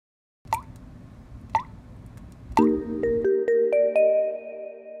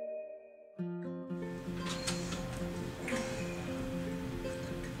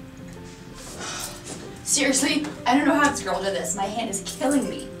Seriously, I don't know how this girl did this. My hand is killing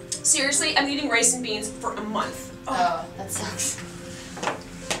me. Seriously, I'm eating rice and beans for a month. Oh, that sucks.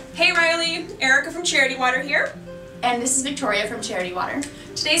 Hey Riley, Erica from Charity Water here. And this is Victoria from Charity Water.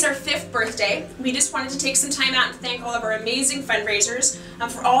 Today's our 5th birthday. We just wanted to take some time out and thank all of our amazing fundraisers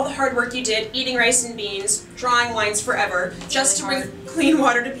for all the hard work you did eating rice and beans, drawing lines forever, just to bring clean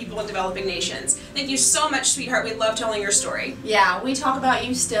water to people in developing nations. Thank you so much, sweetheart. We love telling your story. Yeah, we talk about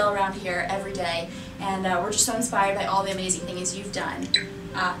you still around here every day, and we're just so inspired by all the amazing things you've done.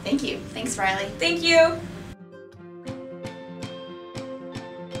 Thank you. Thanks, Riley. Thank you.